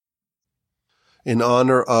In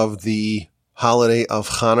honor of the holiday of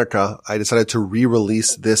Chanukah, I decided to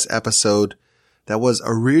re-release this episode that was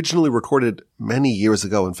originally recorded many years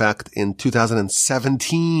ago. In fact, in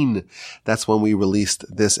 2017, that's when we released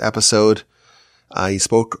this episode. I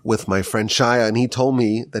spoke with my friend Shia, and he told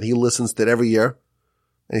me that he listens to it every year,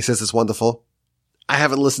 and he says it's wonderful. I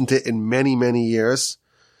haven't listened to it in many, many years,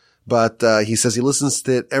 but he says he listens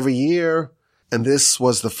to it every year, and this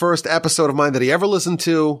was the first episode of mine that he ever listened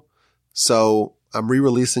to, so I'm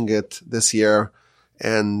re-releasing it this year,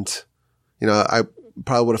 and, I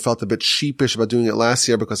probably would have felt a bit sheepish about doing it last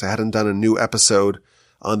year because I hadn't done a new episode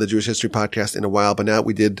on the Jewish History Podcast in a while, but now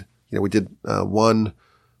we did one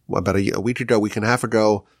about a week and a half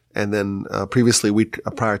ago, and then previously a week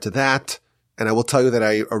prior to that. And I will tell you that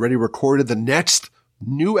I already recorded the next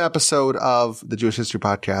new episode of the Jewish History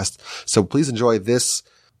Podcast. So please enjoy this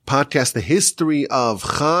podcast, The History of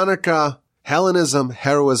Chanukah, Hellenism,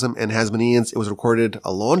 Heroism, and Hasmoneans. It was recorded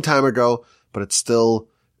a long time ago, but it's still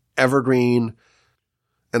evergreen.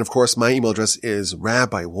 And of course, my email address is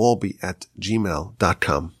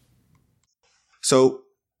rabbiwolbe@gmail.com. So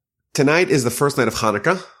tonight is the first night of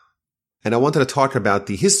Hanukkah, and I wanted to talk about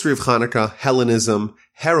the history of Hanukkah, Hellenism,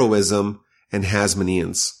 Heroism, and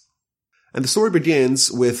Hasmoneans. And the story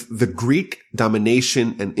begins with the Greek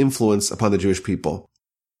domination and influence upon the Jewish people.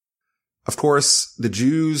 Of course, the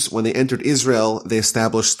Jews, when they entered Israel, they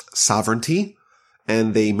established sovereignty,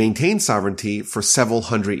 and they maintained sovereignty for several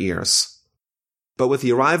hundred years. But with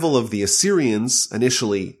the arrival of the Assyrians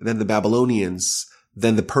initially, then the Babylonians,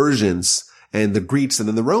 then the Persians, and the Greeks, and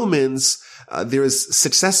then the Romans, there is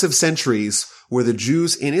successive centuries where the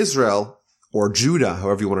Jews in Israel, or Judah,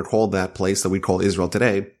 however you want to call that place that we call Israel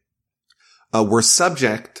today, were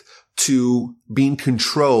subject to being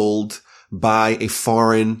controlled by a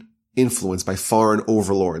foreign influence, by foreign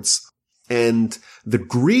overlords. And the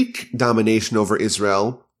Greek domination over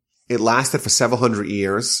Israel, it lasted for several hundred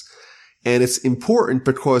years. And it's important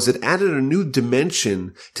because it added a new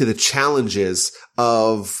dimension to the challenges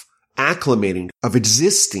of acclimating, of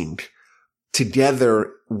existing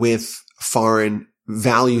together with foreign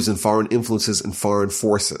values and foreign influences and foreign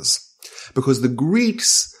forces. Because the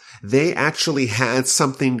Greeks, they actually had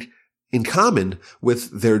something in common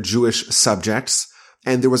with their Jewish subjects,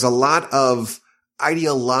 and there was a lot of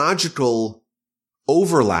ideological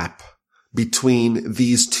overlap between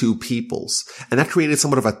these two peoples. And that created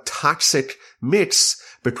somewhat of a toxic mix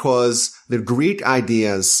because the Greek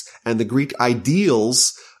ideas and the Greek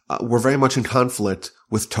ideals were very much in conflict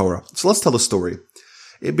with Torah. So let's tell the story.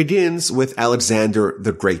 It begins with Alexander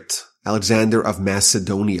the Great, Alexander of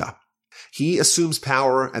Macedonia. He assumes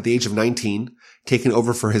power at the age of 19, taking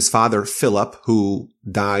over for his father Philip, who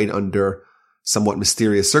died under somewhat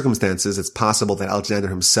mysterious circumstances. It's possible that Alexander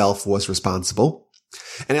himself was responsible.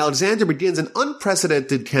 And Alexander begins an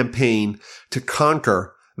unprecedented campaign to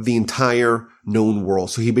conquer the entire known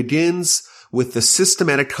world. So he begins with the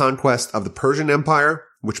systematic conquest of the Persian Empire,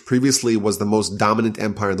 which previously was the most dominant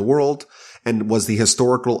empire in the world and was the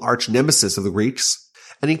historical arch nemesis of the Greeks.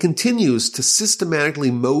 And he continues to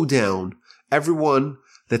systematically mow down everyone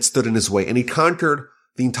that stood in his way. And he conquered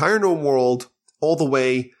the entire known world all the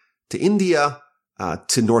way to India,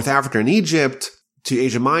 to North Africa and Egypt, to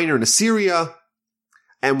Asia Minor and Assyria.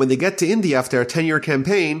 And when they get to India after a 10-year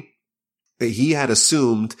campaign, he had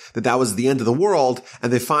assumed that that was the end of the world,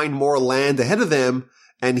 and they find more land ahead of them,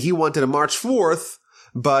 and he wanted to march forth,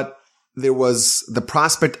 but there was the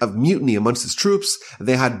prospect of mutiny amongst his troops.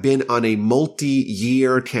 They had been on a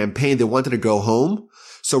multi-year campaign. They wanted to go home.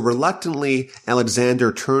 So reluctantly,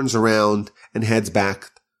 Alexander turns around and heads back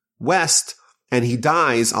west, and he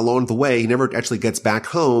dies along the way. He never actually gets back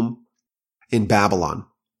home in Babylon.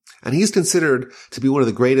 And he's considered to be one of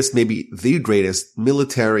the greatest, maybe the greatest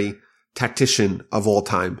military tactician of all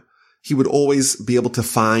time. He would always be able to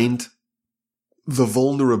find the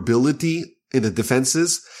vulnerability in the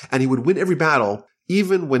defenses, and he would win every battle,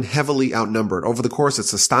 even when heavily outnumbered. Over the course,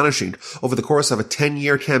 it's astonishing. Over the course of a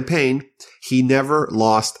 10-year campaign, he never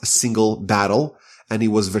lost a single battle, and he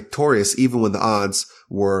was victorious even when the odds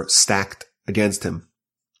were stacked against him.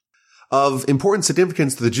 Of important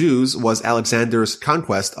significance to the Jews was Alexander's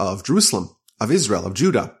conquest of Jerusalem, of Israel, of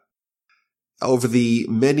Judah. Over the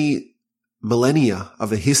many millennia of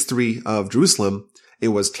the history of Jerusalem, it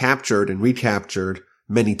was captured and recaptured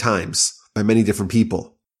many times by many different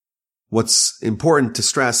people. What's important to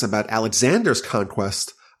stress about Alexander's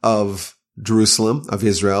conquest of Jerusalem, of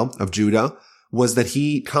Israel, of Judah, was that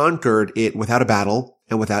he conquered it without a battle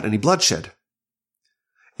and without any bloodshed.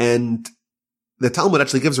 And the Talmud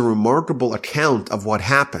actually gives a remarkable account of what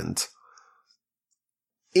happened.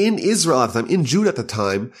 In Israel at the time, in Judah at the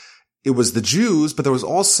time, it was the Jews, but there was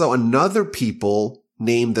also another people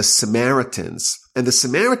named the Samaritans. And the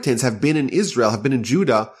Samaritans have been in Israel, have been in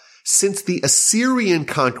Judah since the Assyrian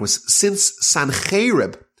conquest, since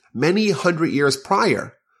Sancherib, many hundred years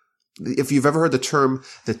prior. If you've ever heard the term,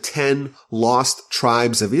 the 10 lost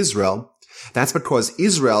tribes of Israel, that's because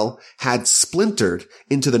Israel had splintered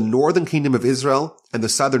into the northern kingdom of Israel and the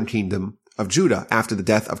southern kingdom of Judah after the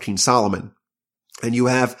death of King Solomon. And you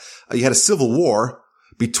had a civil war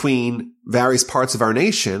between various parts of our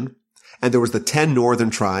nation, and there was the 10 northern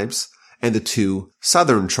tribes and the 2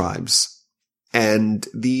 southern tribes. And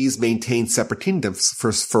these maintained separate kingdoms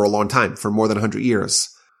for a long time, for more than 100 years.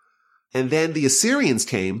 And then the Assyrians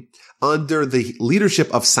came under the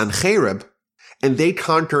leadership of Sancherib, and they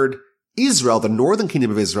conquered Israel, the northern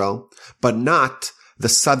kingdom of Israel, but not the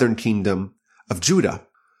southern kingdom of Judah.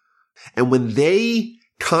 And when they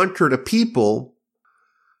conquered a people,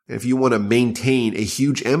 if you want to maintain a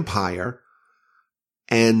huge empire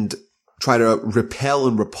and try to repel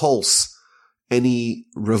and repulse any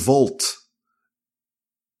revolt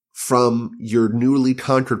from your newly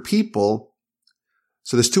conquered people,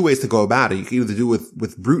 so there's 2 ways to go about it. You can either do it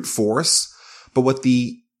with brute force, but what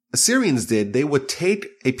the Assyrians did, they would take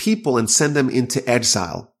a people and send them into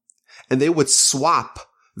exile. And they would swap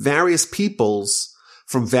various peoples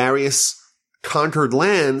from various conquered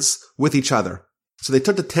lands with each other. So they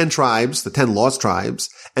took the 10 tribes, the 10 lost tribes,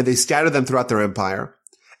 and they scattered them throughout their empire.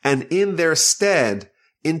 And in their stead,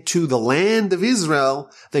 into the land of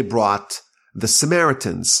Israel, they brought the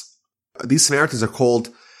Samaritans. These Samaritans are called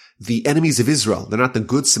the enemies of Israel. They're not the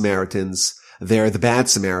good Samaritans. They're the bad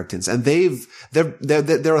Samaritans. And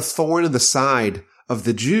they're a thorn in the side of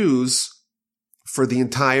the Jews for the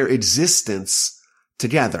entire existence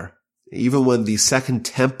together. Even when the second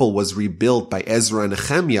temple was rebuilt by Ezra and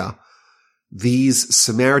Nehemiah, these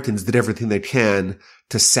Samaritans did everything they can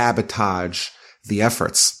to sabotage the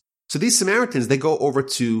efforts. So these Samaritans, they go over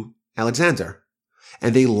to Alexander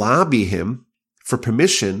and they lobby him for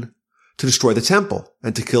permission to destroy the temple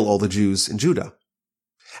and to kill all the Jews in Judah.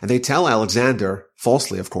 And they tell Alexander,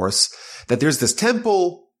 falsely of course, that there's this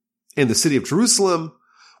temple in the city of Jerusalem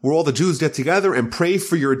where all the Jews get together and pray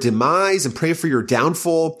for your demise and pray for your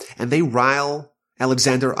downfall. And they rile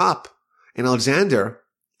Alexander up. And Alexander,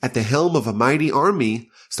 at the helm of a mighty army,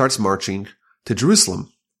 starts marching to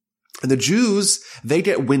Jerusalem. And the Jews, they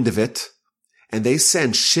get wind of it, and they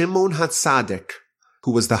send Shimon HaTzadik,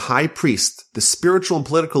 who was the high priest, the spiritual and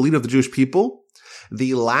political leader of the Jewish people,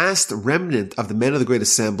 the last remnant of the men of the Great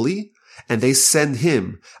Assembly, and they send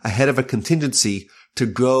him ahead of a contingency to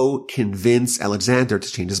go convince Alexander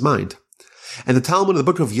to change his mind. And the Talmud in the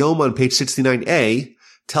book of Yom on page 69a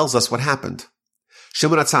tells us what happened.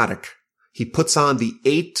 Shimon HaTzadik, he puts on the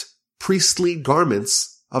 8 priestly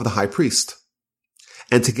garments of the high priest.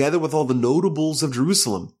 And together with all the notables of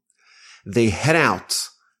Jerusalem, they head out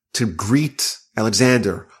to greet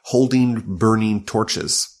Alexander holding burning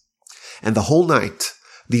torches. And the whole night,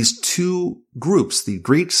 these 2 groups, the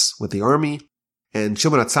Greeks with the army and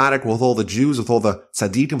Shimon HaTzadik with all the Jews, with all the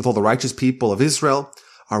tzaddikim, with all the righteous people of Israel,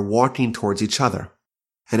 are walking towards each other.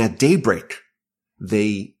 And at daybreak,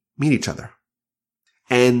 they meet each other.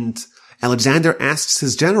 And Alexander asks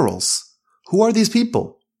his generals, who are these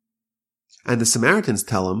people? And the Samaritans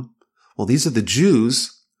tell him, well, these are the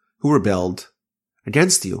Jews who rebelled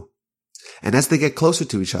against you. And as they get closer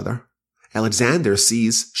to each other, Alexander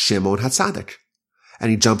sees Shimon HaTzadik, and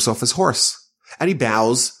he jumps off his horse, and he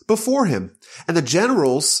bows before him. And the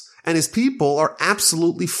generals and his people are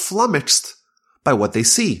absolutely flummoxed by what they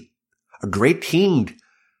see. A great king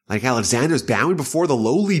like Alexander is bowing before the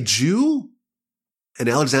lowly Jew? And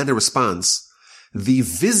Alexander responds, the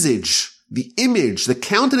visage, the image, the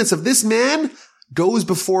countenance of this man goes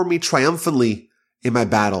before me triumphantly in my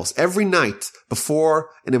battles. Every night before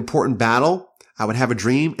an important battle, I would have a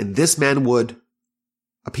dream, and this man would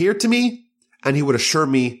appear to me, and he would assure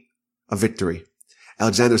me of victory.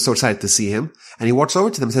 Alexander is so excited to see him, and he walks over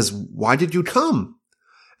to them and says, why did you come?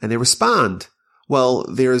 And they respond, well,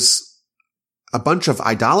 there's a bunch of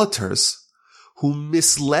idolaters who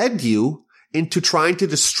misled you into trying to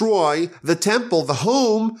destroy the temple, the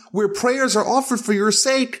home where prayers are offered for your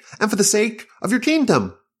sake and for the sake of your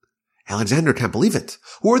kingdom. Alexander can't believe it.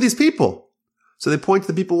 Who are these people? So they point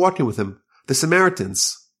to the people walking with him, the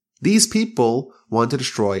Samaritans. These people want to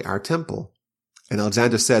destroy our temple. And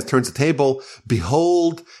Alexander says, turns the table,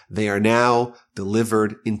 behold, they are now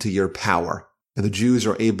delivered into your power. And the Jews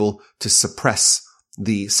are able to suppress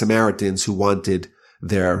the Samaritans who wanted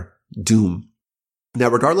their doom. Now,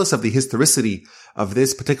 regardless of the historicity of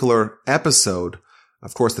this particular episode,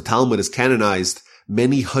 of course, the Talmud is canonized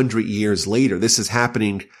many hundred years later. This is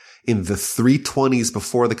happening in the 320s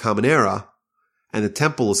before the Common Era, and the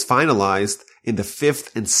temple was finalized in the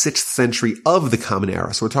 5th and 6th century of the Common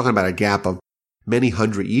Era. So we're talking about a gap of many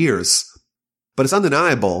hundred years. But it's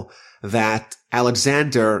undeniable that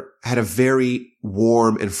Alexander had a very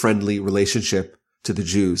warm and friendly relationship to the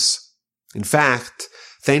Jews. In fact,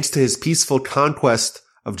 thanks to his peaceful conquest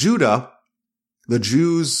of Judah, the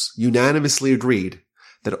Jews unanimously agreed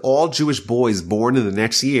that all Jewish boys born in the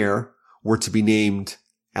next year were to be named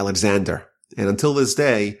Alexander. And until this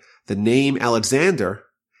day, the name Alexander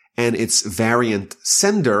and its variant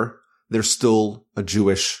Sender, they're still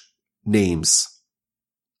Jewish names.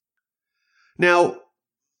 Now,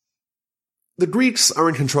 the Greeks are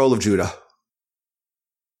in control of Judah.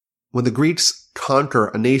 When the Greeks conquer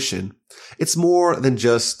a nation, it's more than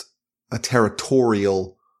just a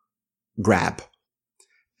territorial grab.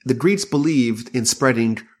 The Greeks believed in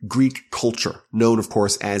spreading Greek culture, known, of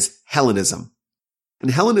course, as Hellenism.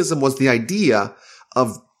 And Hellenism was the idea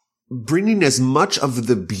of bringing as much of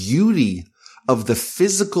the beauty of the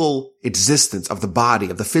physical existence of the body,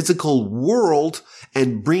 of the physical world,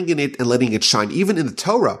 and bringing it and letting it shine. Even in the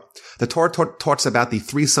Torah talks about the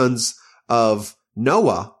 3 sons of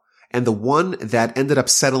Noah, and the one that ended up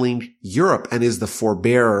settling Europe and is the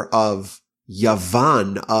forebearer of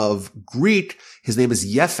Yavan, of Greek, his name is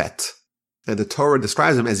Yefet. And the Torah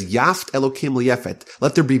describes him as Yaft Elokim Yefet.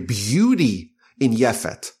 Let there be beauty in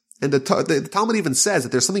Yefet. And the Talmud even says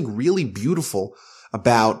that there's something really beautiful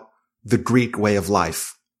about the Greek way of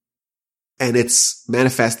life. And it's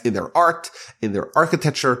manifest in their art, in their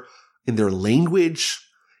architecture, in their language,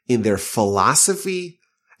 in their philosophy,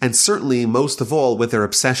 and certainly most of all with their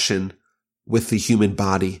obsession with the human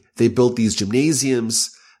body. They built these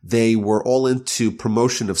gymnasiums. They were all into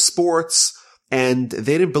promotion of sports, and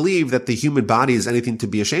they didn't believe that the human body is anything to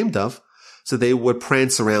be ashamed of. So they would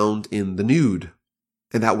prance around in the nude.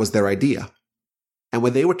 And that was their idea. And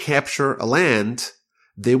when they would capture a land,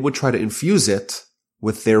 they would try to infuse it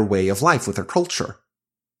with their way of life, with their culture.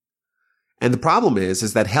 And the problem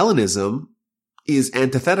is that Hellenism is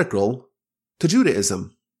antithetical to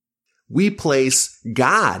Judaism. We place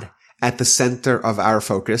God at the center of our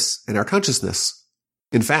focus and our consciousness.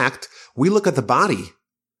 In fact, we look at the body,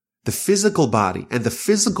 the physical body, and the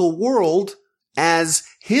physical world as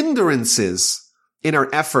hindrances in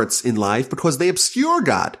our efforts in life because they obscure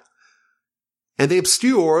God and they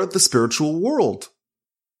obscure the spiritual world.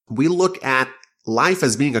 We look at life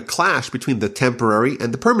as being a clash between the temporary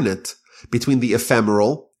and the permanent, between the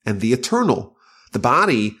ephemeral and the eternal. The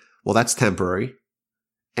body, well, that's temporary,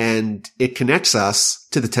 and it connects us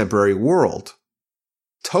to the temporary world.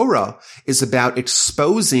 Torah is about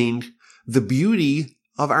exposing the beauty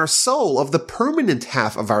of our soul, of the permanent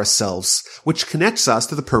half of ourselves, which connects us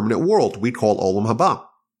to the permanent world we call Olam Haba.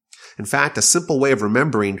 In fact, a simple way of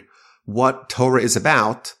remembering what Torah is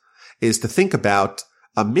about is to think about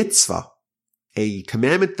a mitzvah, a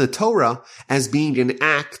commandment in the Torah, as being an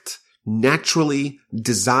act naturally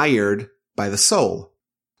desired by the soul,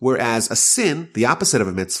 whereas a sin, the opposite of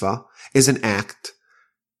a mitzvah, is an act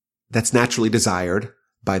that's naturally desired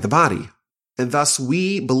by the body. And thus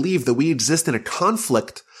we believe that we exist in a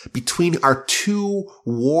conflict between our two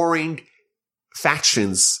warring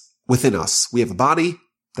factions within us. We have a body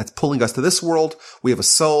that's pulling us to this world. We have a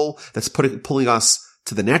soul that's pulling us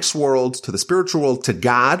to the next world, to the spiritual world, to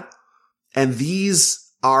God. And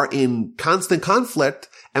these are in constant conflict.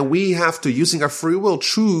 And we have to, using our free will,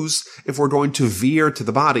 choose if we're going to veer to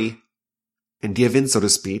the body and give in, so to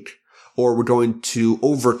speak, or we're going to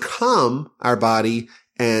overcome our body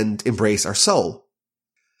and embrace our soul.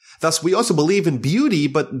 Thus, we also believe in beauty,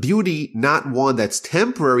 but beauty not one that's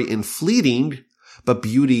temporary and fleeting, but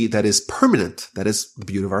beauty that is permanent, that is the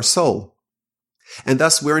beauty of our soul. And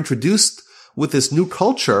thus, we're introduced with this new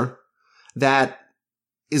culture that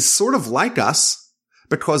is sort of like us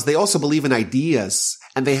because they also believe in ideas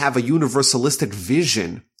and they have a universalistic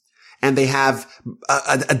vision and they have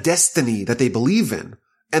a destiny that they believe in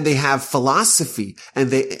and they have philosophy and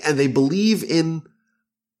they believe in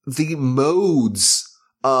the modes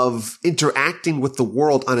of interacting with the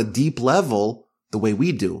world on a deep level the way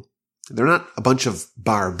we do. They're not a bunch of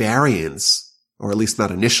barbarians, or at least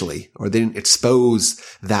not initially, or they didn't expose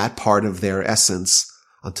that part of their essence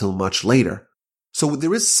until much later. So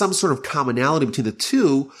there is some sort of commonality between the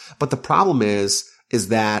two, but the problem is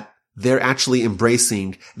that they're actually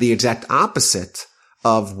embracing the exact opposite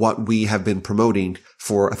of what we have been promoting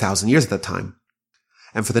for 1,000 years at that time.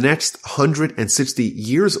 And for the next 160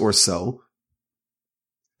 years or so,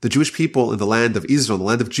 the Jewish people in the land of Israel, the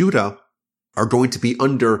land of Judah, are going to be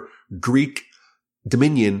under Greek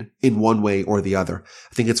dominion in one way or the other.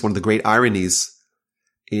 I think it's one of the great ironies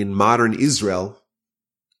in modern Israel,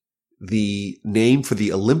 the name for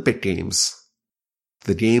the Olympic Games,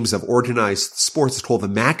 the games of organized sports, is called the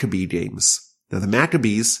Maccabee Games. Now, the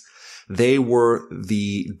Maccabees, they were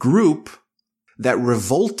the group that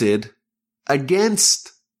revolted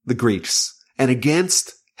against the Greeks and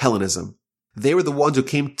against Hellenism. They were the ones who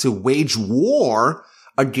came to wage war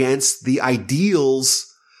against the ideals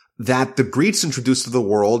that the Greeks introduced to the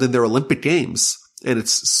world in their Olympic Games. And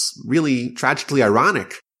it's really tragically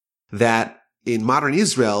ironic that in modern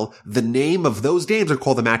Israel, the name of those games are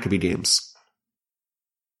called the Maccabee Games.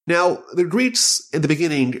 Now, the Greeks in the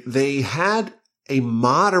beginning, they had a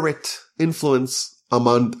moderate influence on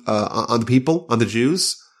the people, on the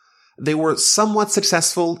Jews. They were somewhat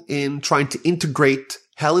successful in trying to integrate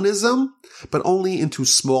Hellenism, but only into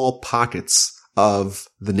small pockets of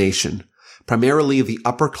the nation. Primarily the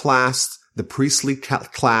upper class, the priestly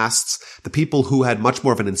class, the people who had much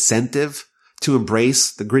more of an incentive to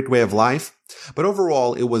embrace the Greek way of life. But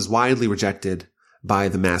overall, it was widely rejected by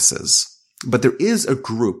the masses. But there is a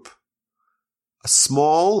group, a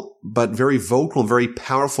small but very vocal and very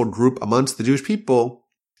powerful group amongst the Jewish people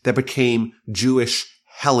that became Jewish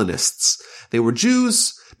Hellenists. They were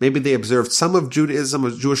Jews. Maybe they observed some of Judaism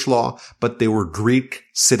or Jewish law, but they were Greek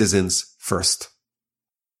citizens first.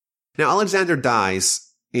 Now, Alexander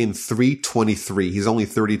dies in 323. He's only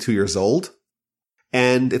 32 years old.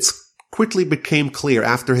 And it's quickly became clear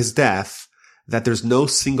after his death that there's no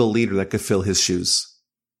single leader that could fill his shoes.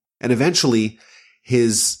 And eventually,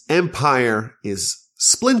 his empire is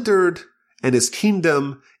splintered and his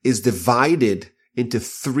kingdom is divided into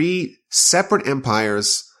 3 separate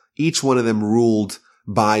empires, each one of them ruled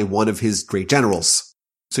by one of his great generals.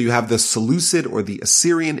 So you have the Seleucid or the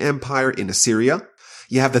Assyrian Empire in Assyria.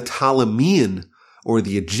 You have the Ptolemean or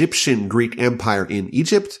the Egyptian Greek Empire in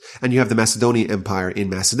Egypt. And you have the Macedonian Empire in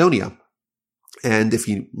Macedonia. And if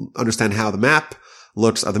you understand how the map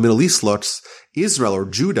looks, the Middle East looks, Israel or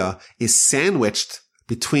Judah is sandwiched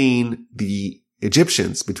between the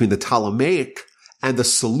Egyptians, between the Ptolemaic and the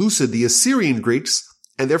Seleucid, the Assyrian Greeks,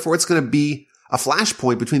 and therefore it's going to be a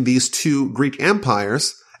flashpoint between these 2 Greek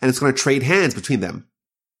empires, and it's going to trade hands between them.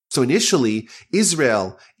 So initially,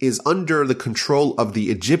 Israel is under the control of the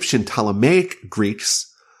Egyptian Ptolemaic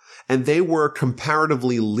Greeks, and they were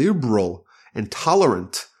comparatively liberal and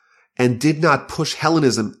tolerant and did not push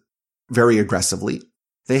Hellenism very aggressively.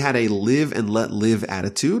 They had a live and let live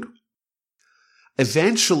attitude.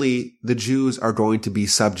 Eventually, the Jews are going to be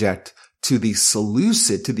subject to the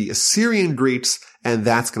Seleucid, to the Assyrian Greeks, and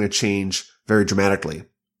that's going to change very dramatically.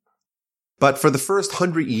 But for the first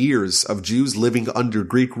 100 years of Jews living under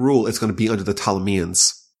Greek rule, it's going to be under the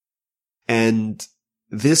Ptolemeans. And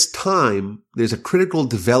this time, there's a critical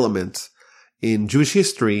development in Jewish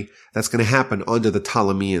history that's going to happen under the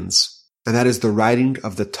Ptolemeans. And that is the writing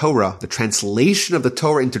of the Torah, the translation of the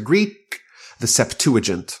Torah into Greek, the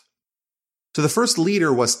Septuagint. So the first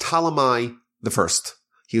leader was Ptolemy I.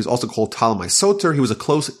 He was also called Ptolemy Soter. He was a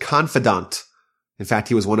close confidant. In fact,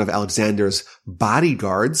 he was one of Alexander's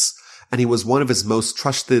bodyguards, and he was one of his most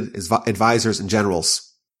trusted advisors and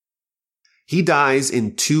generals. He dies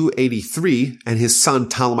in 283, and his son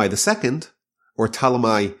Ptolemy II, or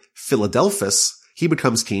Ptolemy Philadelphus, he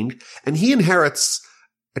becomes king, and he inherits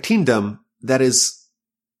a kingdom that is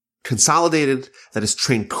consolidated, that is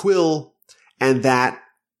tranquil, and that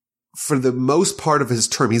for the most part of his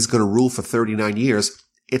term, he's going to rule for 39 years.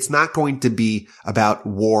 It's not going to be about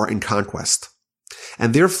war and conquest.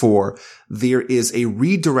 And therefore, there is a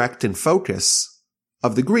redirect and focus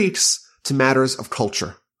of the Greeks to matters of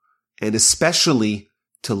culture, and especially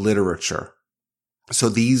to literature. So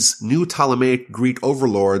these new Ptolemaic Greek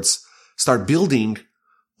overlords start building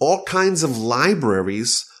all kinds of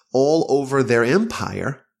libraries all over their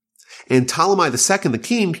empire. And Ptolemy II, the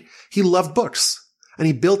king, he loved books, and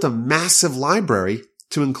he built a massive library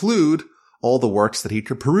to include all the works that he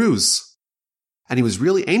could peruse. And he was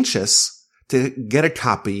really anxious to get a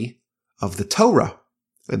copy of the Torah.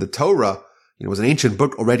 And the Torah, was an ancient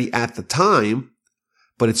book already at the time,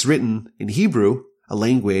 but it's written in Hebrew, a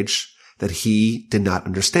language that he did not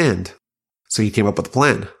understand. So he came up with a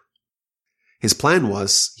plan. His plan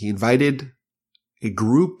was he invited a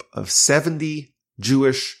group of 70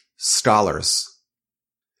 Jewish scholars,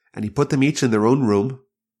 and he put them each in their own room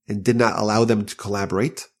and did not allow them to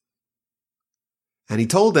collaborate. And he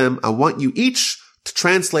told them, I want you each to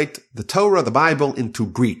translate the Torah, the Bible, into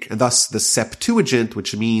Greek, and thus the Septuagint,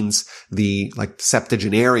 which means the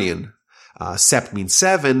septuagenarian. Sept means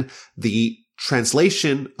 7, the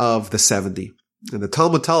translation of the 70. And the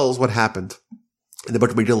Talmud tells what happened in the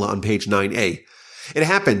book of Megillah on page 9a. It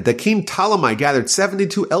happened that King Ptolemy gathered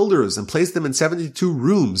 72 elders and placed them in 72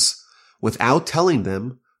 rooms without telling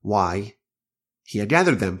them why he had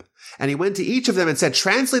gathered them. And he went to each of them and said,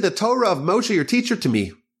 "Translate the Torah of Moshe, your teacher, to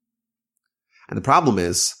me." And the problem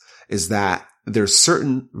is that there's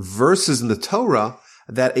certain verses in the Torah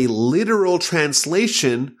that a literal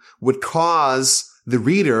translation would cause the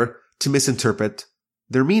reader to misinterpret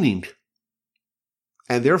their meaning.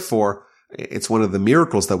 And therefore, it's one of the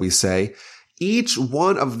miracles that we say, each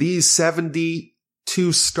one of these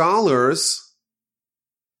 72 scholars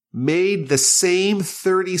made the same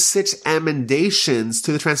 36 emendations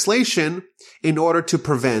to the translation in order to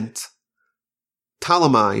prevent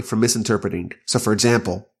Ptolemy from misinterpreting. So for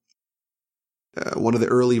example, one of the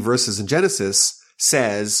early verses in Genesis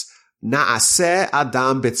says, "Na'aseh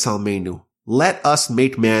Adam b'tzalmenu." Let us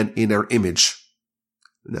make man in our image.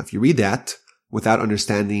 Now, if you read that without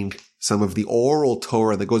understanding some of the oral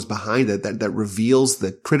Torah that goes behind it, that reveals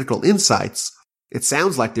the critical insights, it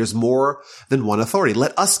sounds like there's more than one authority.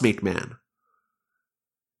 Let us make man.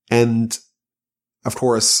 And, of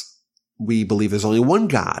course, we believe there's only one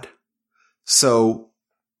God. So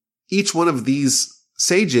each one of these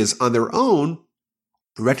sages on their own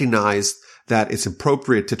recognized that it's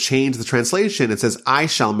appropriate to change the translation. It says, "I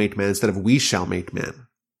shall make man," instead of "we shall make man."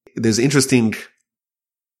 There's an interesting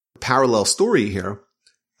parallel story here.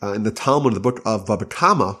 In the Talmud, the book of Baba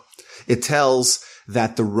Kama, it tells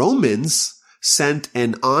that the Romans sent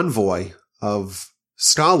an envoy of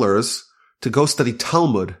scholars to go study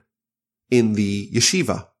Talmud in the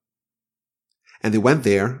yeshiva. And they went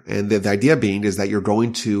there, and the idea being is that you're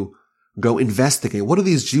going to go investigate. What do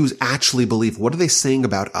these Jews actually believe? What are they saying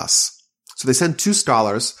about us? So they sent 2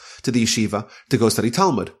 scholars to the yeshiva to go study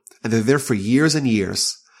Talmud. And they're there for years and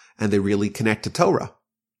years, and they really connect to Torah.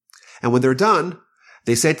 And when they're done,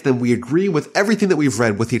 they say to them, "We agree with everything that we've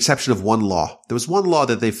read with the exception of one law." There was one law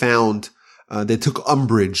that they found they took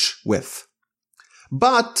umbrage with.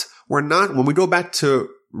 But we're not, when we go back to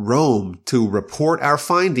Rome to report our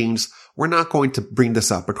findings, we're not going to bring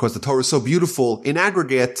this up because the Torah is so beautiful in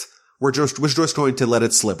aggregate. We're just going to let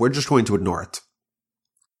it slip. We're just going to ignore it.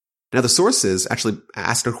 Now the sources actually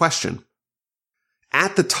asked a question.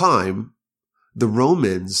 At the time, the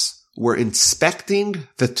Romans were inspecting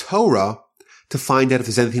the Torah to find out if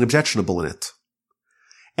there's anything objectionable in it.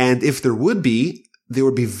 And if there would be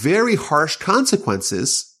very harsh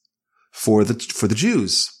consequences for the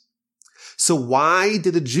Jews. So why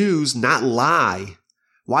did the Jews not lie?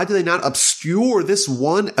 Why did they not obscure this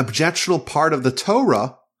one objectionable part of the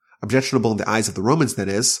Torah, objectionable in the eyes of the Romans, that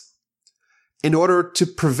is, in order to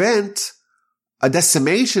prevent a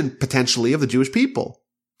decimation potentially of the Jewish people?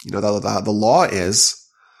 You know, the law is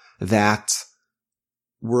that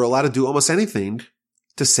we're allowed to do almost anything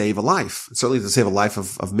to save a life, certainly to save a life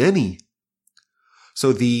of many.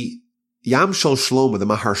 So the Yam Shel Shlomo, the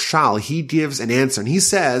Maharshal, he gives an answer, and he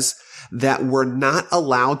says that we're not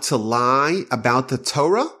allowed to lie about the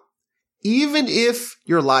Torah, even if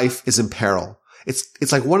your life is in peril.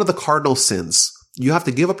 It's like one of the cardinal sins. You have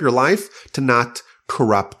to give up your life to not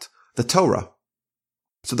corrupt the Torah.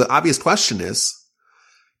 So the obvious question is,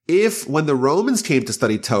 if when the Romans came to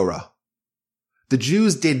study Torah, the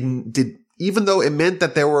Jews did even though it meant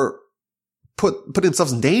that they were put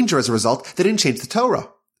themselves in danger as a result, they didn't change the Torah.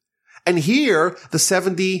 And here, the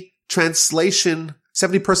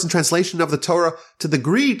 70-person translation of the Torah to the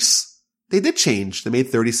Greeks, they did change. They made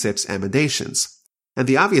 36 emendations. And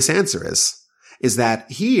the obvious answer is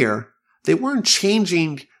that here, they weren't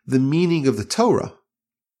changing the meaning of the Torah.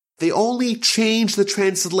 They only changed the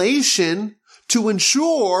translation to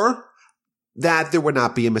ensure that there would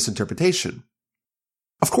not be a misinterpretation.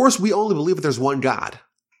 Of course, we only believe that there's one God.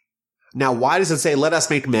 Now, why does it say, "Let us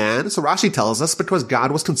make man"? So Rashi tells us because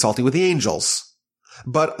God was consulting with the angels.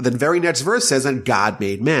 But the very next verse says that God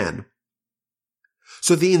made man.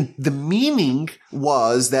 So the meaning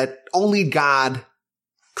was that only God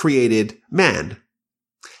created man.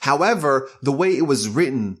 However, the way it was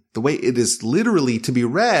written, the way it is literally to be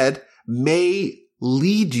read, may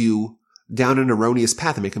lead you down an erroneous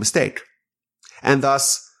path and make a mistake. And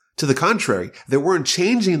thus, to the contrary, they weren't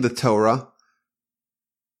changing the Torah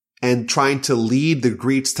and trying to lead the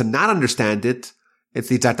Greeks to not understand it. It's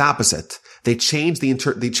the exact opposite. They changed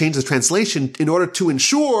the translation in order to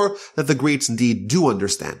ensure that the Greeks indeed do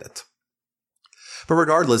understand it. But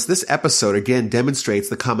regardless, this episode again demonstrates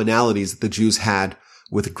the commonalities that the Jews had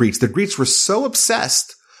with the Greeks. The Greeks were so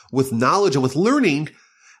obsessed with knowledge and with learning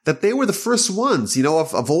that they were the first ones,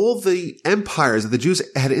 of all the empires that the Jews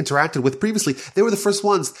had interacted with previously, they were the first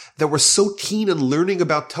ones that were so keen on learning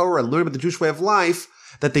about Torah and learning about the Jewish way of life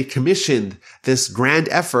that they commissioned this grand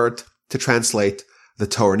effort to translate the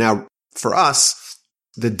Torah. Now, for us,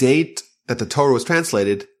 the date that the Torah was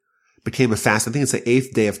translated became a fast. I think it's the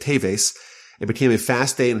 8th day of Teves. It became a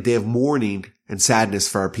fast day and a day of mourning and sadness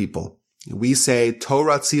for our people. We say,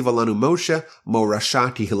 Torah tziva lanu Moshe,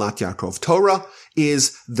 morashat hilat Yaakov. Torah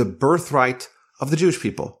is the birthright of the Jewish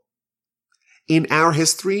people. In our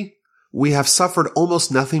history, we have suffered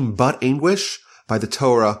almost nothing but anguish by the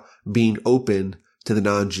Torah being open to the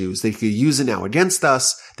non-Jews. They could use it now against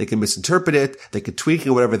us. They can misinterpret it. They could tweak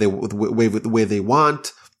it whatever the way they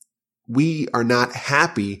want. We are not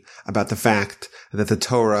happy about the fact that the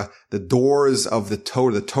Torah, the doors of the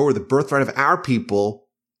Torah, the birthright of our people,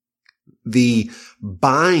 the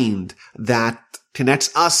bind that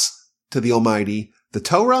connects us to the Almighty, the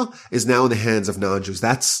Torah, is now in the hands of non-Jews.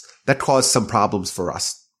 That caused some problems for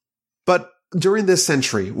us. But during this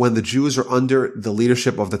century, when the Jews are under the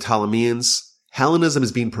leadership of the Ptolemies, Hellenism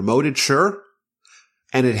is being promoted, sure,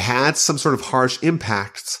 and it had some sort of harsh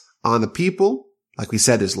impact on the people. Like we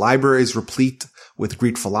said, there's libraries replete with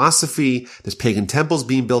Greek philosophy. There's pagan temples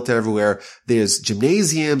being built everywhere. There's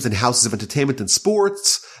gymnasiums and houses of entertainment and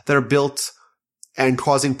sports that are built and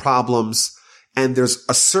causing problems. And there's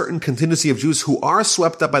a certain contingency of Jews who are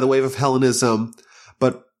swept up by the wave of Hellenism.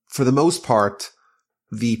 But for the most part,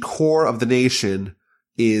 the core of the nation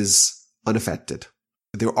is unaffected.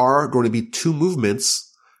 There are going to be two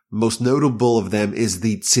movements. Most notable of them is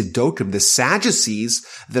the Tzedokim, the Sadducees,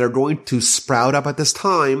 that are going to sprout up at this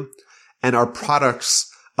time and are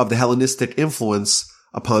products of the Hellenistic influence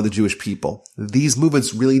upon the Jewish people. These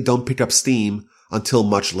movements really don't pick up steam until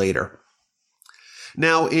much later.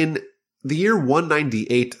 Now, in the year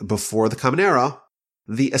 198 before the Common Era,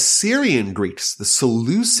 the Assyrian Greeks, the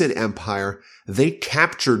Seleucid Empire, they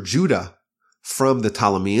captured Judah from the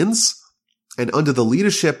Ptolemies, and under the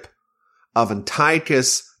leadership of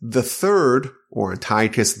Antiochus III, or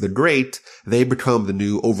Antiochus the Great, they become the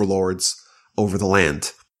new overlords over the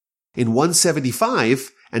land. In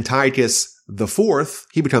 175, Antiochus IV,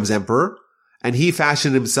 he becomes emperor, and he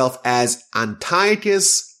fashioned himself as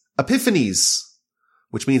Antiochus Epiphanes,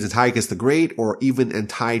 which means Antiochus the Great, or even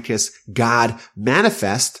Antiochus God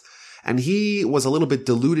Manifest. And he was a little bit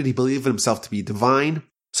deluded. He believed in himself to be divine.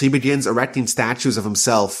 So he begins erecting statues of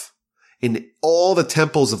himself in all the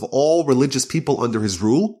temples of all religious people under his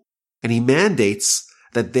rule. And he mandates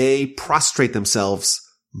that they prostrate themselves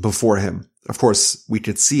before him. Of course, we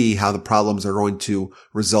could see how the problems are going to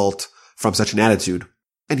result from such an attitude.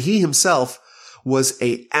 And he himself was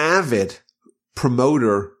an avid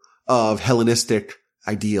promoter of Hellenistic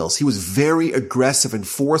ideals. He was very aggressive and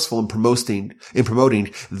forceful in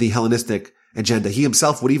promoting the Hellenistic agenda. He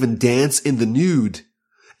himself would even dance in the nude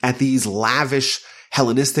at these lavish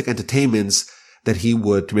Hellenistic entertainments that he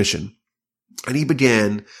would commission. And he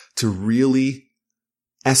began to really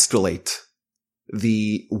escalate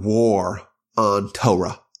the war on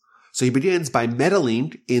Torah. So he begins by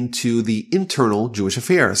meddling into the internal Jewish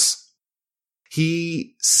affairs.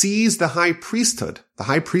 He seized the high priesthood. The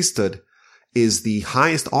high priesthood is the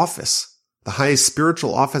highest office, the highest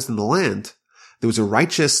spiritual office in the land. There was a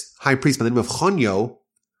righteous high priest by the name of Chonyo,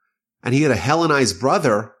 and he had a Hellenized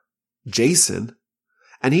brother, Jason,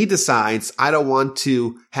 and he decides, I don't want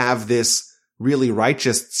to have this really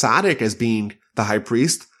righteous tzaddik as being the high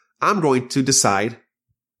priest. I'm going to decide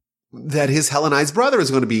that his Hellenized brother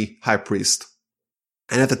is going to be high priest.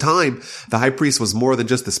 And at the time, the high priest was more than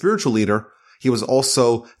just the spiritual leader. He was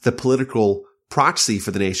also the political proxy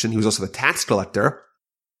for the nation. He was also the tax collector.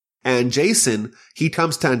 And Jason, he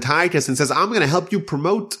comes to Antiochus and says, I'm going to help you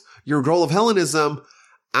promote your goal of Hellenism.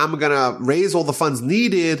 I'm going to raise all the funds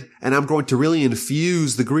needed, and I'm going to really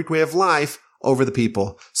infuse the Greek way of life over the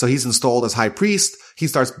people. So he's installed as high priest. He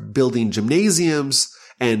starts building gymnasiums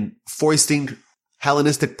and foisting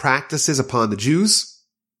Hellenistic practices upon the Jews.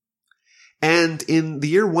 And in the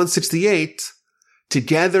year 168,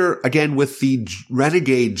 together again with the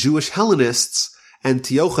renegade Jewish Hellenists,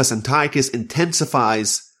 Antiochus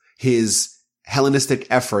intensifies his Hellenistic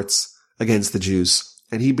efforts against the Jews.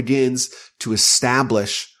 And he begins to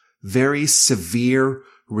establish very severe,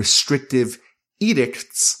 restrictive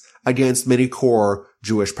edicts against many core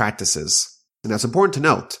Jewish practices. And it's important to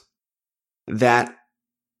note that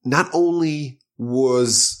not only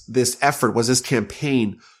was this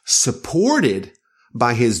campaign supported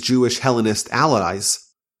by his Jewish Hellenist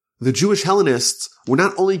allies, the Jewish Hellenists were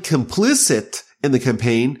not only complicit in the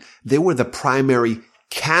campaign, they were the primary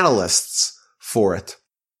catalysts for it.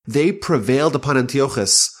 They prevailed upon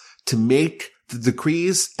Antiochus to make the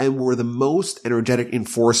decrees and were the most energetic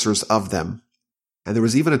enforcers of them. And there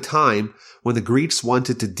was even a time when the Greeks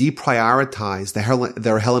wanted to deprioritize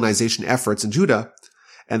their Hellenization efforts in Judah,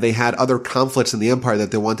 And they had other conflicts in the empire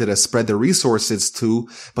that they wanted to spread their resources to,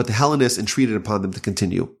 but the Hellenists entreated upon them to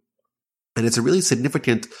continue. And it's a really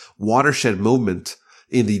significant watershed moment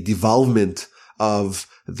in the development of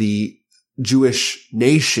the Jewish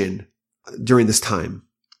nation during this time.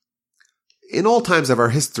 In all times of our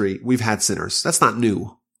history, we've had sinners. That's not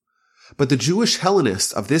new. But the Jewish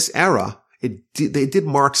Hellenists of this era, they did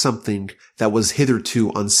mark something that was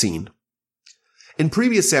hitherto unseen. In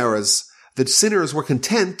previous eras, the sinners were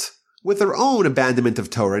content with their own abandonment of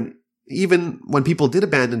Torah. And even when people did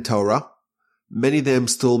abandon Torah, many of them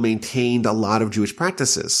still maintained a lot of Jewish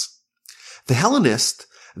practices. The Hellenists,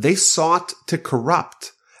 they sought to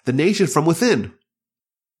corrupt the nation from within.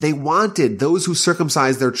 They wanted those who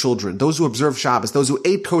circumcised their children, those who observed Shabbos, those who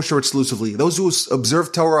ate kosher exclusively, those who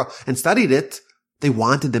observed Torah and studied it, they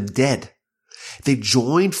wanted them dead. They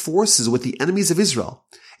joined forces with the enemies of Israel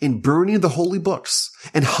in burning the holy books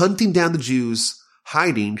and hunting down the Jews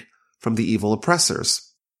hiding from the evil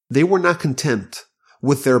oppressors. They were not content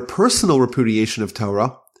with their personal repudiation of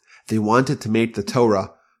Torah. They wanted to make the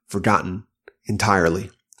Torah forgotten entirely.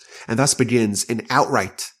 And thus begins an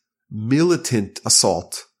outright militant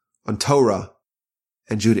assault on Torah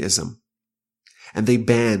and Judaism. And they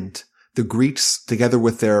banned the Greeks together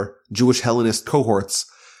with their Jewish Hellenist cohorts.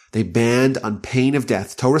 They banned on pain of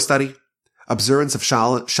death Torah study, observance of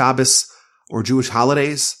Shabbos or Jewish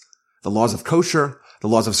holidays, the laws of kosher, the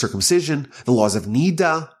laws of circumcision, the laws of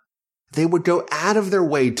nida. They would go out of their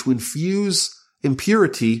way to infuse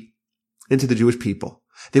impurity into the Jewish people.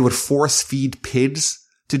 They would force feed pigs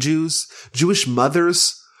to Jews. Jewish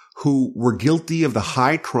mothers who were guilty of the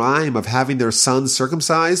high crime of having their sons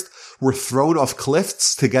circumcised were thrown off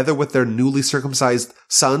cliffs together with their newly circumcised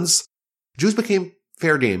sons. Jews became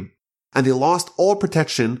fair game, and they lost all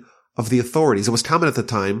protection of the authorities. It was common at the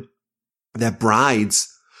time that brides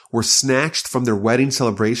were snatched from their wedding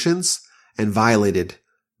celebrations and violated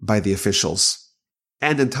by the officials.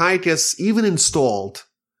 And Antiochus even installed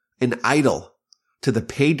an idol to the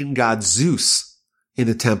pagan god Zeus in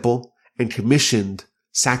the temple and commissioned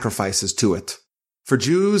sacrifices to it. For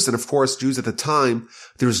Jews, and of course Jews at the time,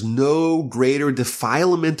 there's no greater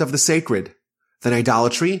defilement of the sacred than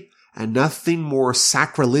idolatry, and nothing more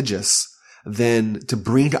sacrilegious than to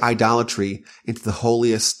bring idolatry into the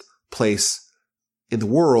holiest place in the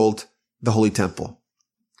world, the Holy Temple.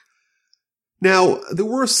 Now, there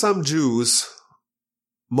were some Jews,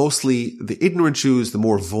 mostly the ignorant Jews, the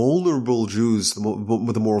more vulnerable Jews, the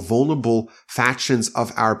more vulnerable factions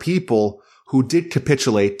of our people, who did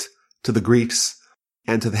capitulate to the Greeks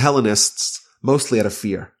and to the Hellenists, mostly out of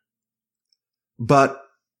fear. But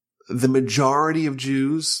the majority of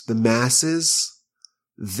Jews, the masses,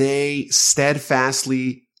 they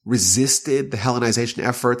steadfastly resisted the Hellenization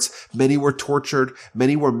efforts. Many were tortured.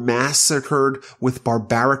 Many were massacred with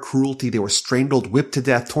barbaric cruelty. They were strangled, whipped to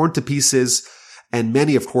death, torn to pieces. And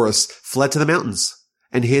many, of course, fled to the mountains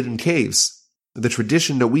and hid in caves. The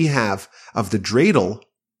tradition that we have of the dreidel,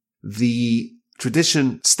 the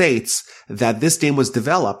tradition states that this game was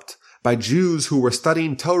developed by Jews who were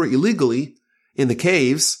studying Torah illegally in the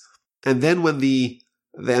caves, and then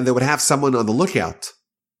then they would have someone on the lookout.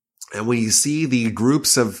 And when you see the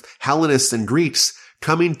groups of Hellenists and Greeks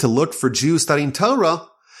coming to look for Jews studying Torah,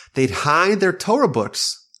 they'd hide their Torah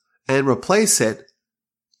books and replace it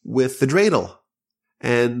with the dreidel.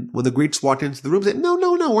 And when the Greeks walked into the room, they said, no,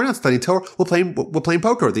 we're not studying Torah. We're playing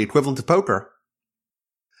poker, the equivalent of poker.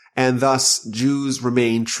 And thus, Jews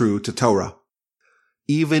remained true to Torah,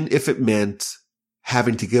 even if it meant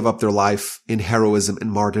having to give up their life in heroism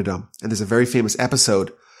and martyrdom. And there's a very famous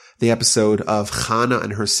episode, the episode of Hannah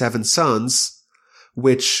and her 7 sons,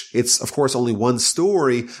 which it's, of course, only one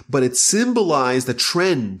story, but it symbolized the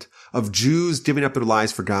trend of Jews giving up their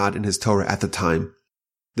lives for God and his Torah at the time.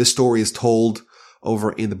 This story is told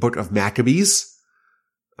over in the book of Maccabees,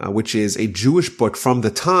 which is a Jewish book from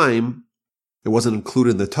the time. It wasn't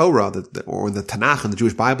included in the Torah or in the Tanakh, in the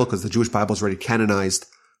Jewish Bible, because the Jewish Bible is already canonized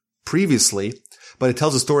previously. But it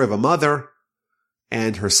tells the story of a mother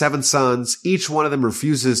and her 7 sons. Each one of them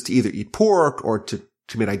refuses to either eat pork or to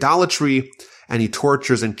commit idolatry, and he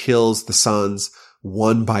tortures and kills the sons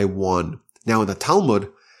one by one. Now in the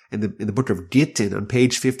Talmud, in the book of Gittin on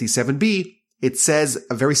page 57b, it says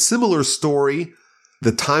a very similar story.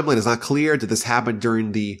 The timeline is not clear. Did this happen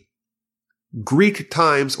during the Greek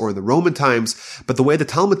times or in the Roman times? But the way the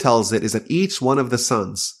Talmud tells it is that each one of the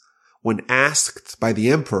sons, when asked by the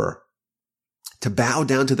emperor to bow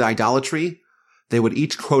down to the idolatry, they would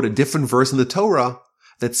each quote a different verse in the Torah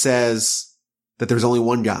that says that there's only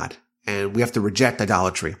one God and we have to reject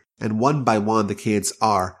idolatry. And one by one, the kids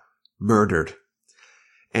are murdered.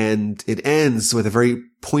 And it ends with a very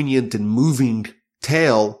poignant and moving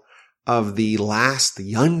tale of the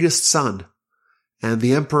youngest son. And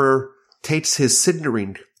the emperor takes his signet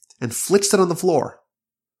ring and flicks it on the floor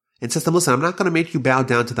and says to him, listen, I'm not going to make you bow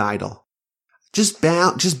down to the idol. Just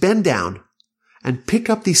bend down and pick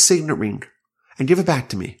up the signet ring and give it back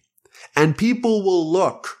to me. And people will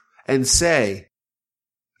look and say,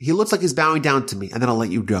 he looks like he's bowing down to me, and then I'll let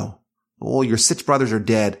you go. Oh, your 6 brothers are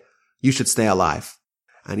dead. You should stay alive.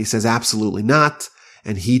 And he says, absolutely not.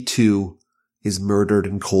 And he too is murdered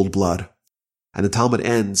in cold blood. And the Talmud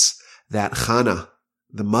ends that Hannah,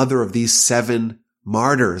 the mother of these 7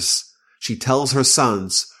 martyrs, she tells her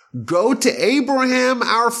sons, go to Abraham,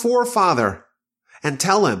 our forefather, and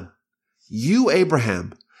tell him, you,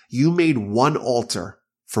 Abraham, you made 1 altar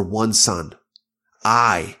for 1 son.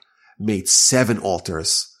 I made 7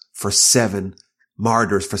 altars for 7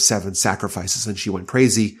 martyrs, for 7 sacrifices. And she went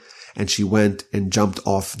crazy, and she went and jumped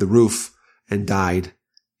off the roof and died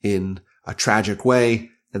in a tragic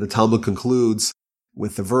way. And the Talmud concludes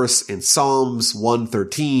with the verse in Psalms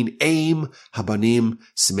 113, Aim habanim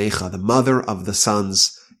simecha, the mother of the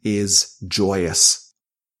sons is joyous.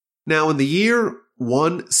 Now in the year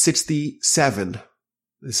 167,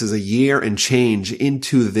 this is a year and change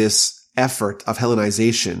into this effort of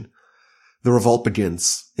Hellenization, the revolt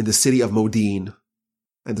begins in the city of Modin.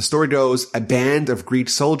 And the story goes, a band of Greek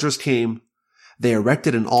soldiers came, they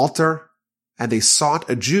erected an altar, and they sought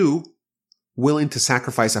a Jew willing to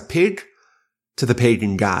sacrifice a pig to the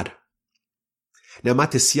pagan god. Now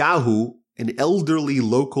Matisyahu, an elderly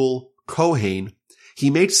local Kohen, he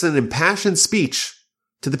makes an impassioned speech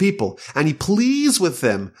to the people, and he pleads with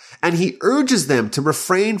them, and he urges them to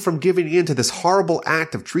refrain from giving in to this horrible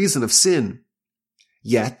act of treason, of sin.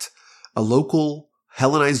 Yet, a local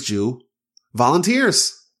Hellenized Jew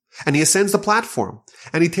volunteers, and he ascends the platform,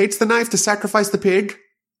 and he takes the knife to sacrifice the pig,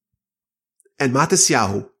 and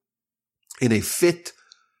Matisyahu, in a fit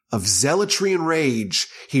of zealotry and rage,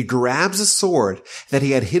 he grabs a sword that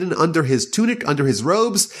he had hidden under his tunic, under his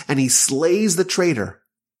robes, and he slays the traitor.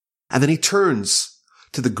 And then he turns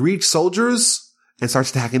to the Greek soldiers and starts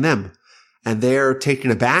attacking them. And they're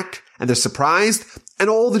taken aback, and they're surprised, and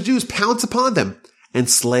all the Jews pounce upon them and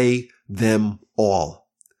slay them all.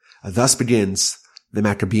 Thus begins the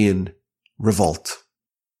Maccabean revolt.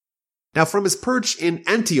 Now from his perch in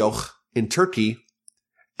Antioch, in Turkey,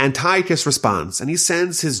 Antiochus responds, and he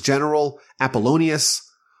sends his general Apollonius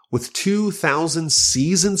with 2,000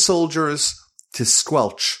 seasoned soldiers to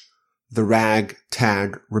squelch the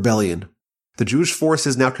ragtag rebellion. The Jewish force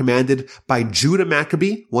is now commanded by Judah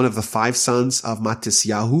Maccabee, one of the 5 sons of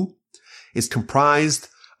Matisyahu. It's comprised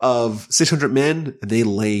of 600 men, and they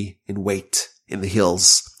lay in wait in the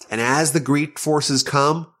hills. And as the Greek forces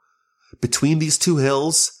come between these 2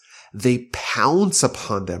 hills, they pounce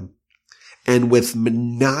upon them. And with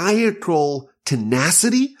maniacal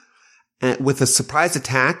tenacity, and with a surprise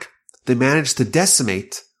attack, they manage to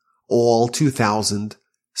decimate all 2,000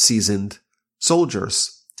 seasoned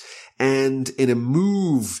soldiers. And in a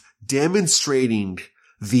move demonstrating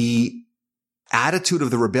the attitude of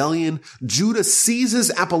the rebellion, Judah seizes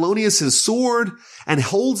Apollonius' sword and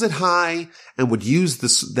holds it high and would use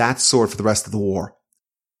that sword for the rest of the war.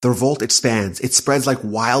 The revolt expands. It spreads like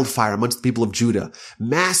wildfire amongst the people of Judah.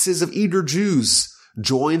 Masses of eager Jews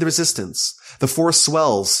join the resistance. The force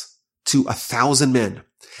swells to 1,000 men.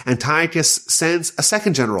 Antiochus sends a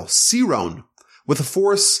second general, Siron, with a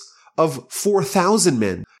force of 4,000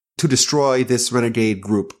 men to destroy this renegade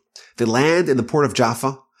group. They land in the port of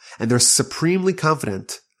Jaffa, and they're supremely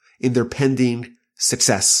confident in their pending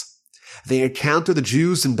success. They encounter the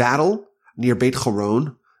Jews in battle near Beit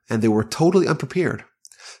Horon, and they were totally unprepared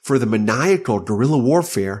for the maniacal guerrilla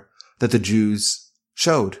warfare that the Jews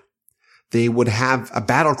showed. They would have a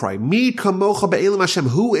battle cry, Mi kamocha be'elim Hashem,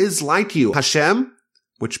 who is like you? Hashem,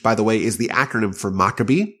 which by the way is the acronym for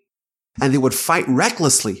Maccabee. And they would fight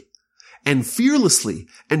recklessly and fearlessly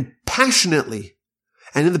and passionately.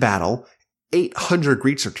 And in the battle, 800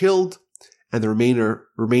 Greeks are killed, and the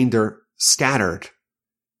remainder scattered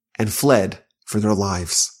and fled for their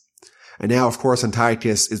lives. And now, of course,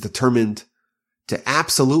 Antiochus is determined to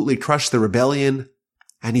absolutely crush the rebellion,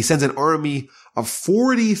 and he sends an army of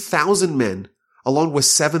 40,000 men along with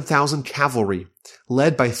 7,000 cavalry,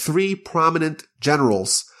 led by 3 prominent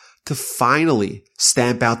generals, to finally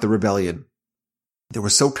stamp out the rebellion. They were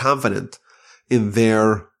so confident in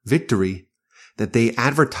their victory that they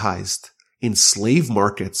advertised in slave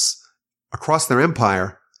markets across their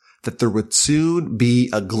empire that there would soon be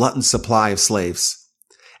a glutton supply of slaves.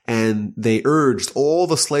 And they urged all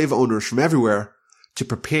the slave owners from everywhere to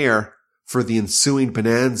prepare for the ensuing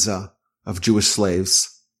bonanza of Jewish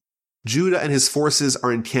slaves. Judah and his forces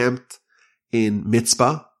are encamped in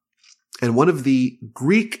Mitzpah, and one of the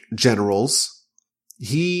Greek generals,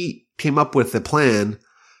 he came up with a plan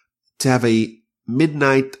to have a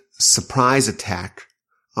midnight surprise attack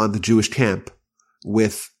on the Jewish camp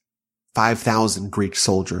with 5,000 Greek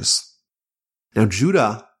soldiers. Now,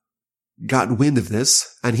 Judah got wind of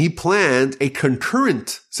this, and he planned a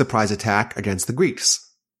concurrent surprise attack against the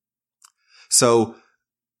Greeks. So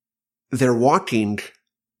they're walking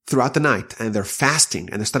throughout the night, and they're fasting,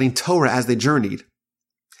 and they're studying Torah as they journeyed.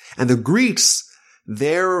 And the Greeks,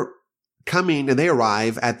 they're coming, and they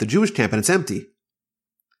arrive at the Jewish camp, and it's empty.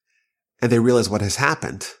 And they realize what has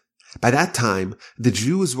happened. By that time, the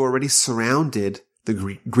Jews were already surrounded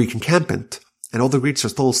the Greek encampment, and all the Greeks are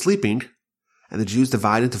still sleeping, and the Jews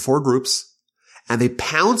divide into 4 groups, and they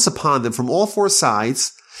pounce upon them from all 4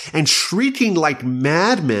 sides, and shrieking like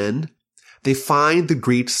madmen, they find the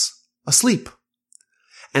Greeks asleep.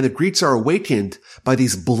 And the Greeks are awakened by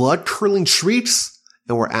these blood-curdling shrieks,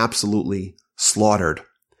 and were absolutely slaughtered.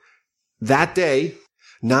 That day,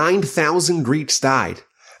 9,000 Greeks died,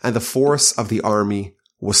 and the force of the army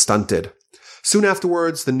was stunted. Soon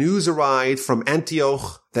afterwards, the news arrived from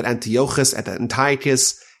Antioch that Antiochus and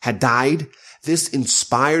Antiochus had died. This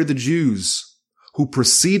inspired the Jews, who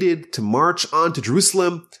proceeded to march on to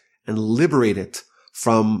Jerusalem and liberate it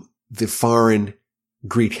from the foreign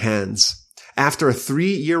Greek hands. After a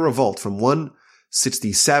 3-year revolt from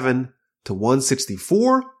 167 to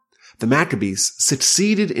 164, the Maccabees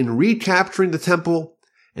succeeded in recapturing the temple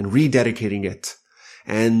and rededicating it.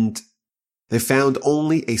 And they found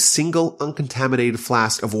only a single uncontaminated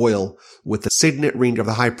flask of oil with the signet ring of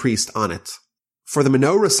the high priest on it. For the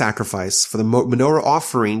menorah sacrifice, for the menorah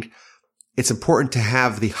offering, it's important to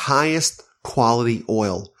have the highest quality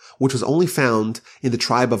oil, which was only found in the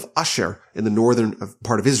tribe of Asher in the northern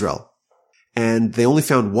part of Israel. And they only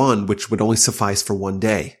found one which would only suffice for 1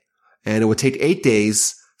 day. And it would take 8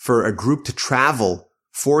 days for a group to travel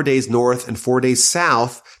 4 days north and 4 days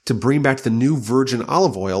south to bring back the new virgin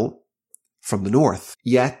olive oil from the north.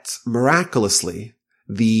 Yet, miraculously,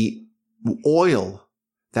 the oil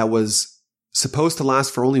that was supposed to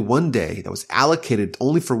last for only 1 day, that was allocated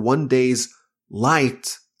only for 1 day's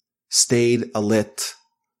light, stayed alit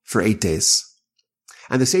for 8 days.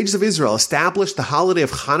 And the sages of Israel established the holiday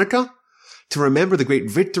of Chanukah to remember the great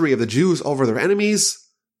victory of the Jews over their enemies,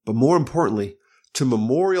 but more importantly, to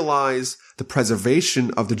memorialize the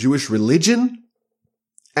preservation of the Jewish religion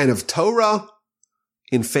and of Torah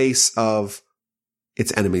in face of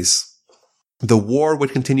its enemies. The war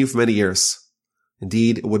would continue for many years.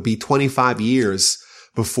 Indeed, it would be 25 years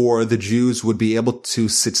before the Jews would be able to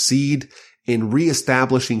succeed in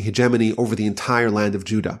reestablishing hegemony over the entire land of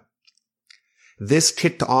Judah. This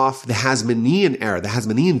kicked off the Hasmonean era, the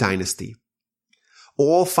Hasmonean dynasty.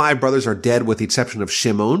 All 5 brothers are dead with the exception of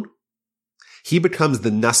Shimon. He becomes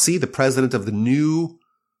the Nasi, the president of the new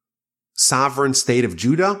sovereign state of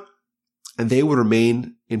Judah, and they would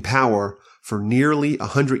remain in power for nearly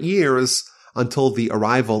 100 years until the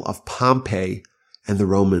arrival of Pompey and the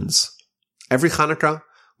Romans. Every Chanukah,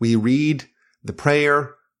 we read the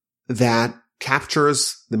prayer that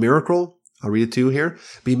captures the miracle. I'll read it to you here.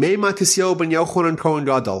 B'mei Matisyahu ben Yochanan Kohen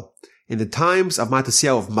Gadol. In the times of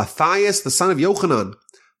Matisyahu, of Matthias, the son of Yochanan,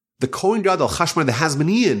 the Kohen Gadol, Chashman the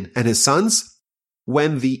Hasmonean, and his sons,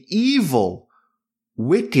 when the evil,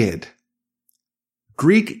 wicked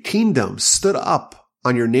Greek kingdom stood up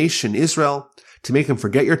on your nation, Israel, to make him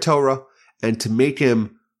forget your Torah and to make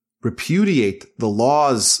him repudiate the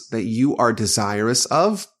laws that you are desirous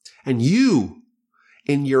of, and you,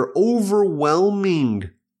 in your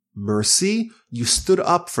overwhelming mercy, you stood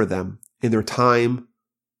up for them in their time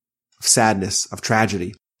of sadness, of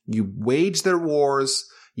tragedy. You waged their wars,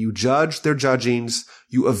 you judged their judgings,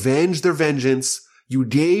 you avenged their vengeance, you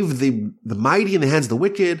gave the mighty in the hands of the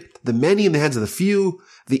wicked, the many in the hands of the few,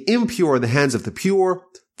 the impure in the hands of the pure,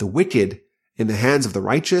 the wicked in the hands of the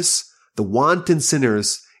righteous, the wanton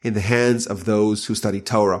sinners in the hands of those who study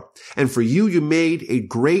Torah. And for you, you made a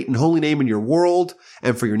great and holy name in your world,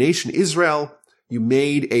 and for your nation Israel, you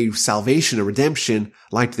made a salvation, a redemption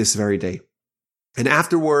like this very day. And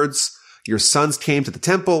afterwards, your sons came to the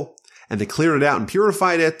temple, and they cleared it out and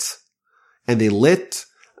purified it, and they lit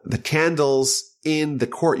the candles in the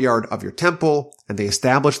courtyard of your temple, and they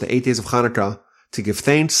established the 8 days of Chanukah to give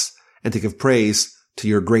thanks and to give praise to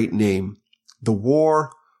your great name. The war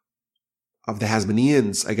of the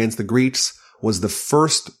Hasmoneans against the Greeks was the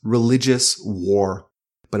first religious war,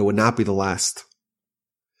 but it would not be the last.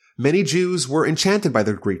 Many Jews were enchanted by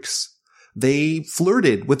the Greeks. They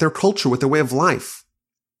flirted with their culture, with their way of life.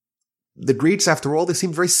 the Greeks, after all, they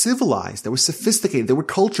seemed very civilized. They were sophisticated. They were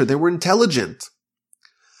cultured. They were intelligent.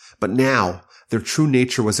 But now their true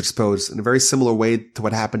nature was exposed in a very similar way to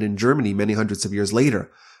what happened in Germany many hundreds of years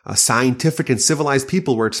later. Scientific and civilized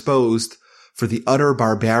people were exposed for the utter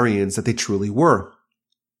barbarians that they truly were.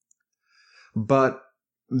 But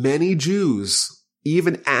many Jews,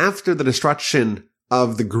 even after the destruction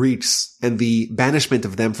of the Greeks and the banishment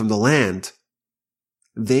of them from the land,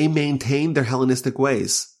 they maintained their Hellenistic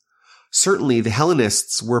ways. Certainly the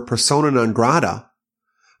Hellenists were persona non grata,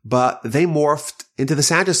 but they morphed into the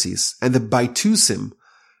Sadducees and the Baitusim,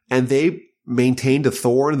 and they maintained a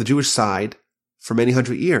thorn in the Jewish side for many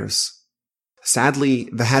hundred years. Sadly,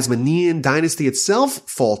 the Hasmonean dynasty itself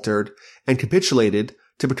faltered and capitulated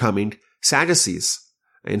to becoming Sadducees.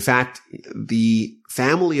 In fact, the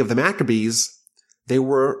family of the Maccabees, they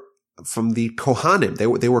were from the Kohanim.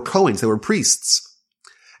 They were Kohens. They were priests.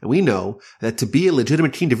 And we know that to be a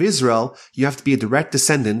legitimate king of Israel, you have to be a direct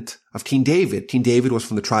descendant of King David. King David was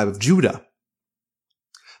from the tribe of Judah.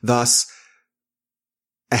 Thus,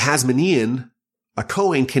 a Hasmonean, a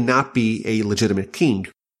Kohen, cannot be a legitimate king.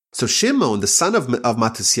 So Shimon, the son of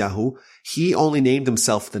Matisyahu, he only named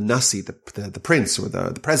himself the Nasi, the prince or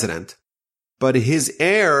the president. But his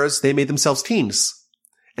heirs, they made themselves kings.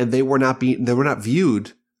 And they were not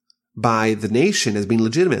viewed by the nation as being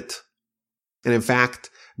legitimate. And in fact,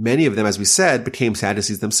 many of them, as we said, became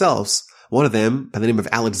Sadducees themselves. One of them, by the name of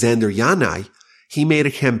Alexander Yanai, he made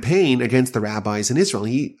a campaign against the rabbis in Israel.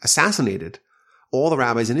 He assassinated all the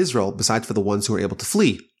rabbis in Israel, besides for the ones who were able to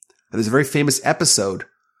flee. And there's a very famous episode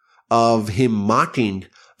of him mocking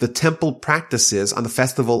the temple practices on the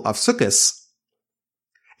festival of Sukkot,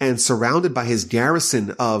 and surrounded by his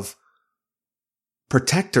garrison of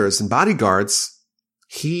protectors and bodyguards,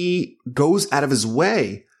 he goes out of his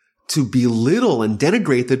way to belittle and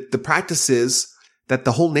denigrate the practices that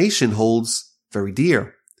the whole nation holds very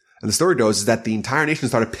dear. And the story goes is that the entire nation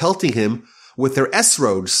started pelting him with their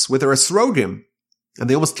esrogs, with their esrogim, and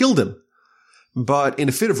they almost killed him. But in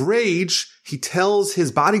a fit of rage, he tells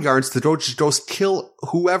his bodyguards to go kill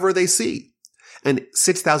whoever they see. And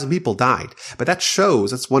 6,000 people died. But that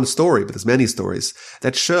shows, that's one story, but there's many stories,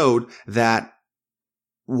 that showed that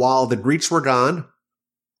while the Greeks were gone,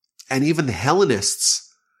 and even the Hellenists,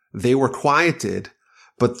 they were quieted,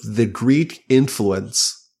 but the Greek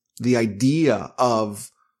influence, the idea of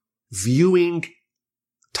viewing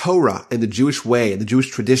Torah and the Jewish way and the Jewish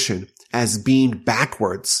tradition as being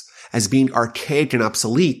backwards, as being archaic and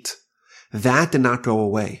obsolete, that did not go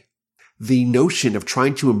away. The notion of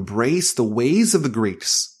trying to embrace the ways of the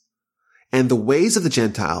Greeks and the ways of the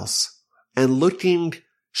Gentiles and looking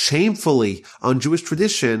shamefully on Jewish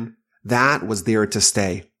tradition, that was there to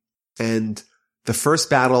stay. And the first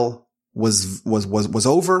battle was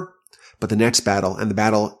over, but the next battle, and the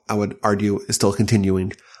battle, I would argue, is still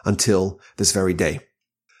continuing until this very day.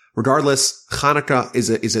 Regardless, Chanukah is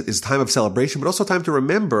a time of celebration, but also a time to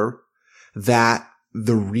remember that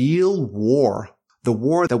the real war, the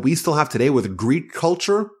war that we still have today with Greek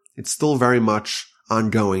culture, it's still very much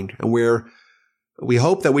ongoing. And we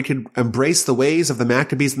hope that we can embrace the ways of the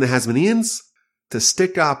Maccabees and the Hasmoneans to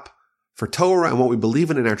stick up for Torah and what we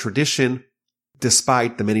believe in our tradition,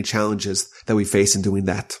 despite the many challenges that we face in doing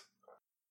that.